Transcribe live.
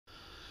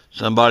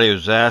Somebody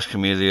was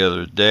asking me the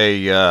other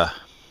day,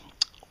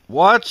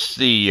 what's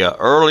the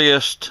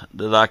earliest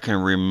that I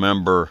can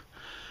remember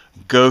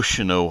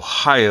Goshen,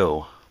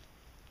 Ohio?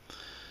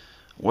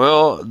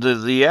 Well,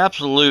 the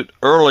absolute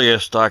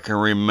earliest I can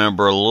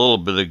remember a little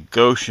bit of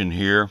Goshen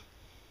here,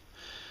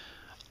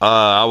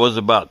 I was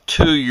about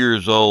 2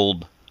 years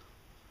old,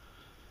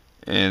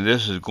 and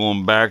this is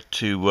going back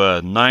to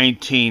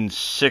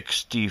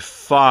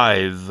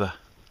 1965.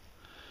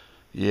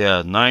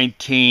 Yeah,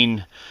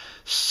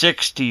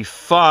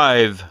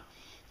 1965.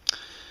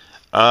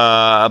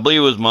 I believe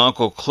it was my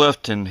Uncle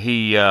Clifton.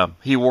 He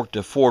worked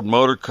at Ford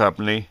Motor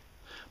Company,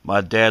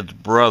 my dad's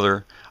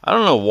brother. I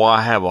don't know why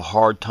I have a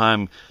hard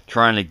time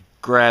trying to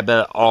grab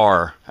that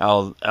R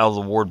out of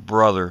the word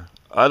brother.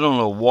 I don't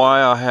know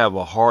why I have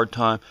a hard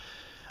time.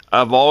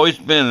 I've always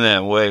been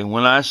that way.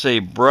 When I say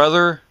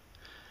brother,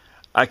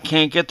 I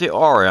can't get the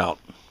R out.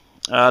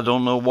 I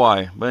don't know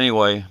why, but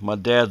anyway, my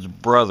dad's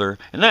brother,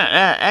 and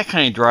that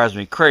kind of drives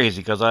me crazy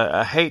because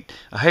I hate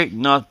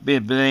not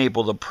being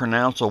able to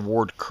pronounce a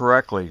word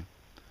correctly.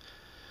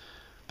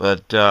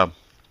 But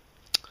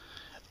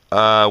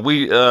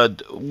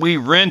we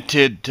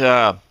rented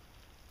a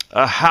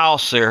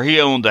house there.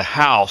 He owned a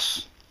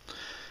house.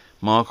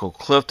 My Uncle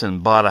Clifton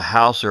bought a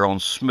house there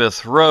on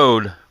Smith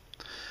Road,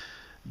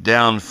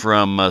 down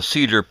from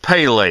Cedar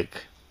Pay Lake,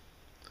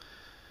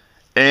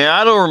 and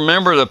I don't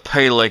remember the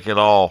Pay Lake at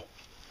all.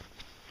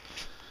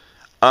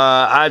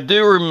 I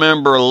do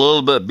remember a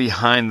little bit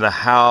behind the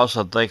house.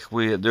 I think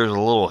there's a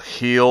little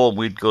hill.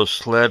 We'd go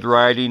sled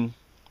riding.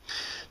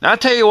 Now, I'll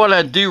tell you what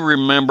I do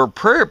remember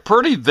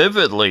pretty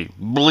vividly,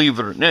 believe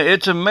it or not.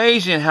 It's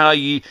amazing how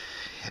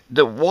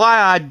why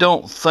I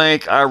don't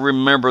think I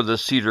remember the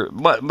Cedar.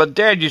 But my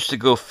dad used to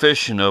go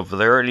fishing over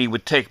there, and he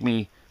would take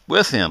me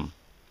with him.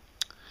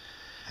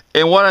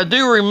 And what I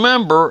do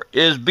remember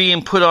is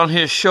being put on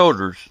his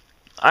shoulders.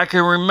 I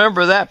can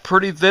remember that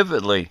pretty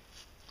vividly.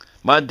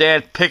 My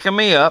dad picking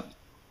me up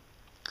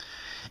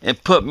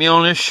and put me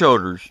on his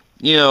shoulders.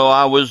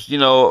 I was,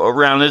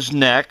 around his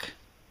neck.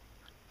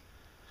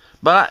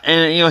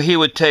 And he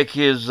would take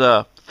his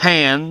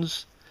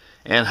hands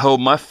and hold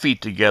my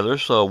feet together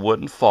so I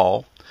wouldn't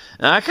fall.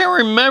 And I can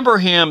remember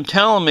him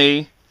telling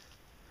me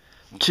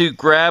to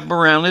grab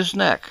around his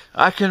neck.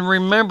 I can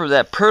remember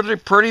that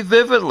pretty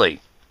vividly.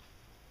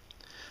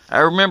 I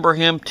remember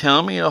him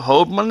telling me,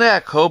 hold my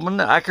neck, hold my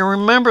neck. I can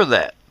remember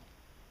that.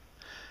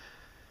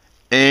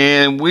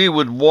 And we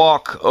would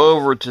walk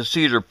over to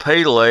Cedar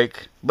Pay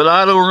Lake, but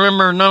I don't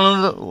remember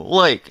none of the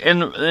lake.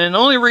 And the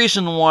only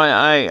reason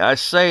why I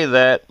say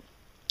that,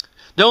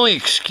 the only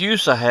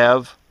excuse I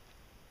have,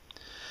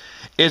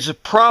 is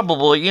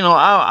probably,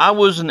 I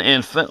was an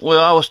infant.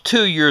 Well, I was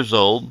 2 years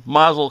old.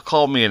 Might as well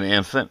call me an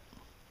infant.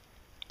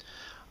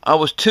 I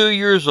was 2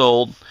 years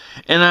old,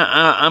 and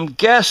I'm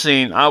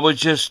guessing I was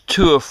just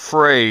too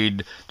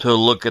afraid to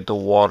look at the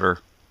water.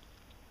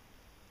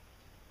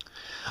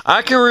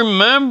 I can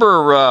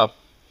remember,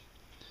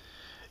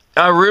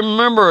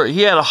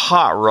 he had a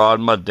hot rod,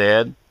 my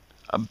dad.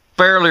 I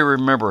barely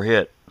remember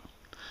it.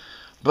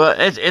 But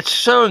it's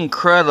so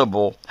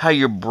incredible how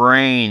your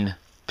brain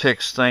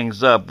picks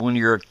things up when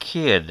you're a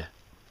kid.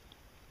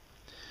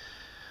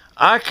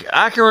 I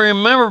can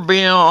remember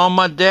being on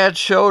my dad's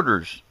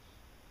shoulders.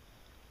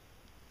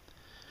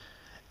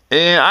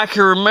 And I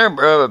can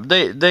remember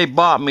they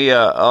bought me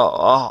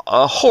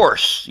a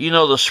horse,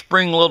 the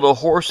spring-loaded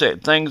horse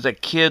things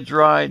that kids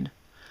ride.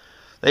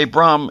 They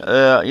brought me,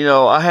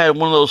 I had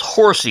one of those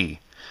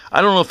horsey.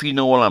 I don't know if you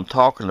know what I'm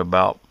talking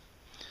about.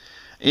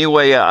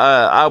 Anyway,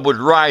 I would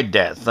ride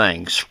that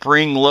thing,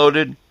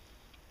 spring-loaded.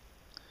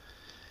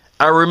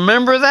 I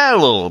remember that a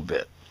little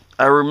bit.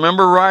 I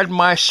remember riding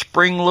my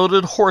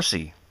spring-loaded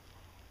horsey.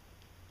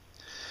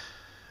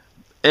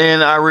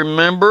 And I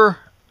remember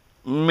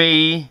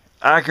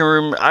I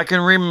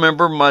can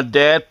remember my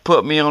dad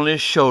put me on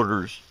his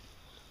shoulders.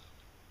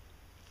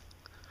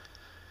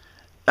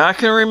 I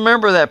can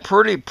remember that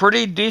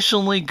pretty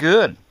decently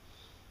good.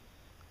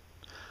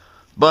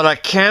 But I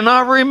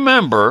cannot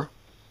remember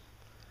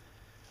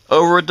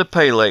over at the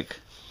Pay Lake,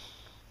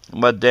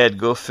 my dad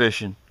go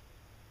fishing.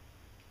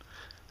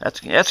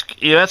 That's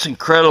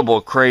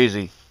incredible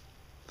crazy.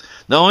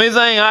 The only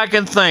thing I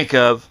can think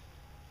of,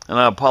 and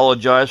I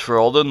apologize for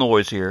all the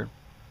noise here,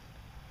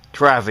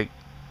 traffic.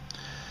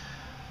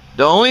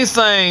 The only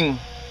thing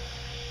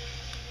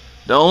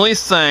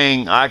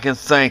I can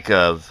think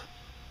of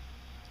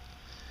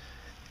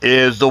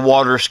is the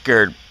water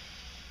scared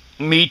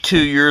me. 2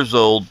 years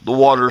old, the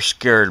water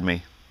scared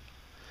me,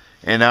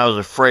 and I was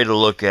afraid to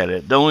look at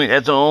it.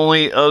 That's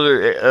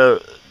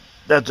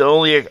the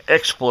only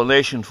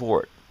explanation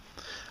for it.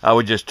 I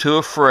was just too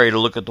afraid to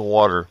look at the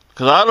water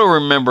because I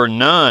don't remember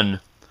none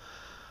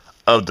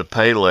of the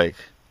Pay Lake.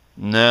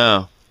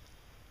 No,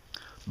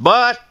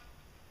 but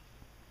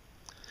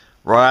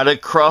right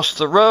across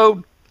the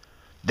road,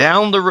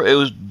 it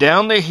was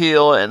down the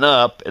hill and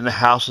up, and the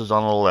house is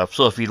on the left.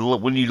 So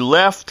when you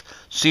left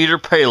Cedar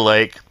Pay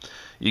Lake,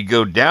 you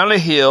go down the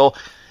hill,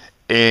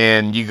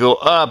 and you go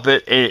up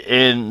it,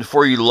 and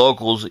for you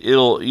locals,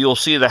 you'll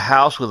see the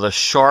house with a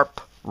sharp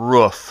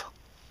roof.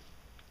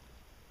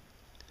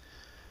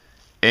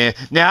 And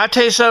now I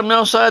tell you something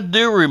else I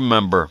do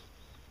remember.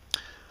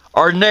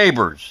 Our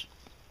neighbors.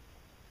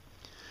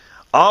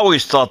 I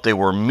always thought they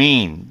were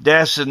mean.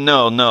 Dad said,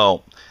 no.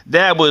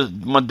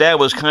 My dad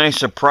was kind of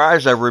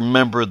surprised I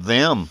remembered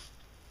them.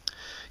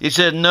 He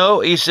said,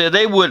 no. He said,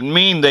 they wouldn't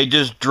mean, they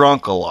just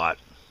drunk a lot.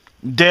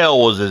 Dale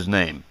was his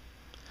name.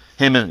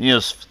 Him and,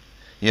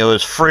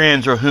 his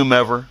friends or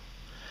whomever.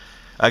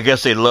 I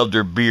guess they loved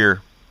their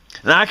beer.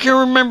 And I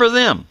can remember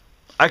them.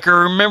 I can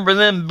remember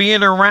them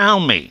being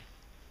around me.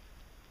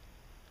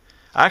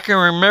 I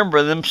can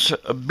remember them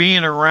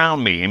being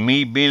around me and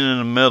me being in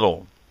the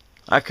middle.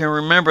 I can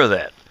remember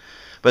that.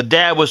 But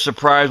Dad was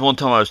surprised one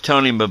time I was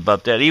telling him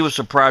about that. He was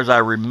surprised I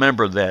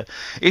remembered that.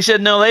 He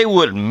said, no, they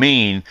wouldn't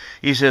mean.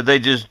 He said they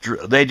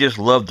just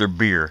loved their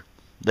beer.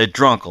 They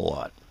drunk a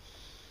lot.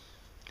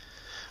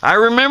 I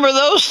remember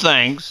those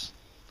things.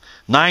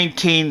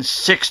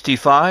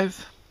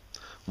 1965.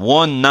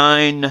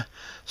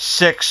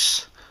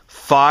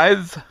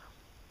 1965.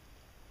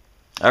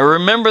 I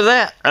remember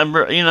that.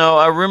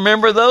 I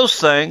remember those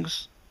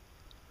things.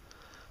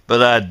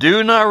 But I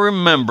do not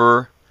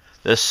remember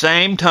the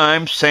same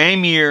time,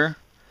 same year.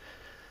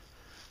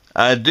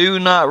 I do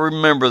not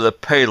remember the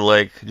Pay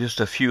Lake just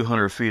a few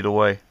hundred feet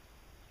away.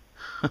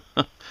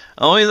 The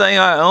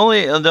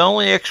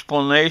only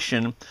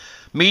explanation,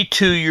 me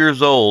 2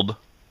 years old,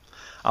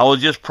 I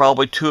was just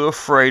probably too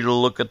afraid to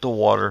look at the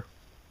water.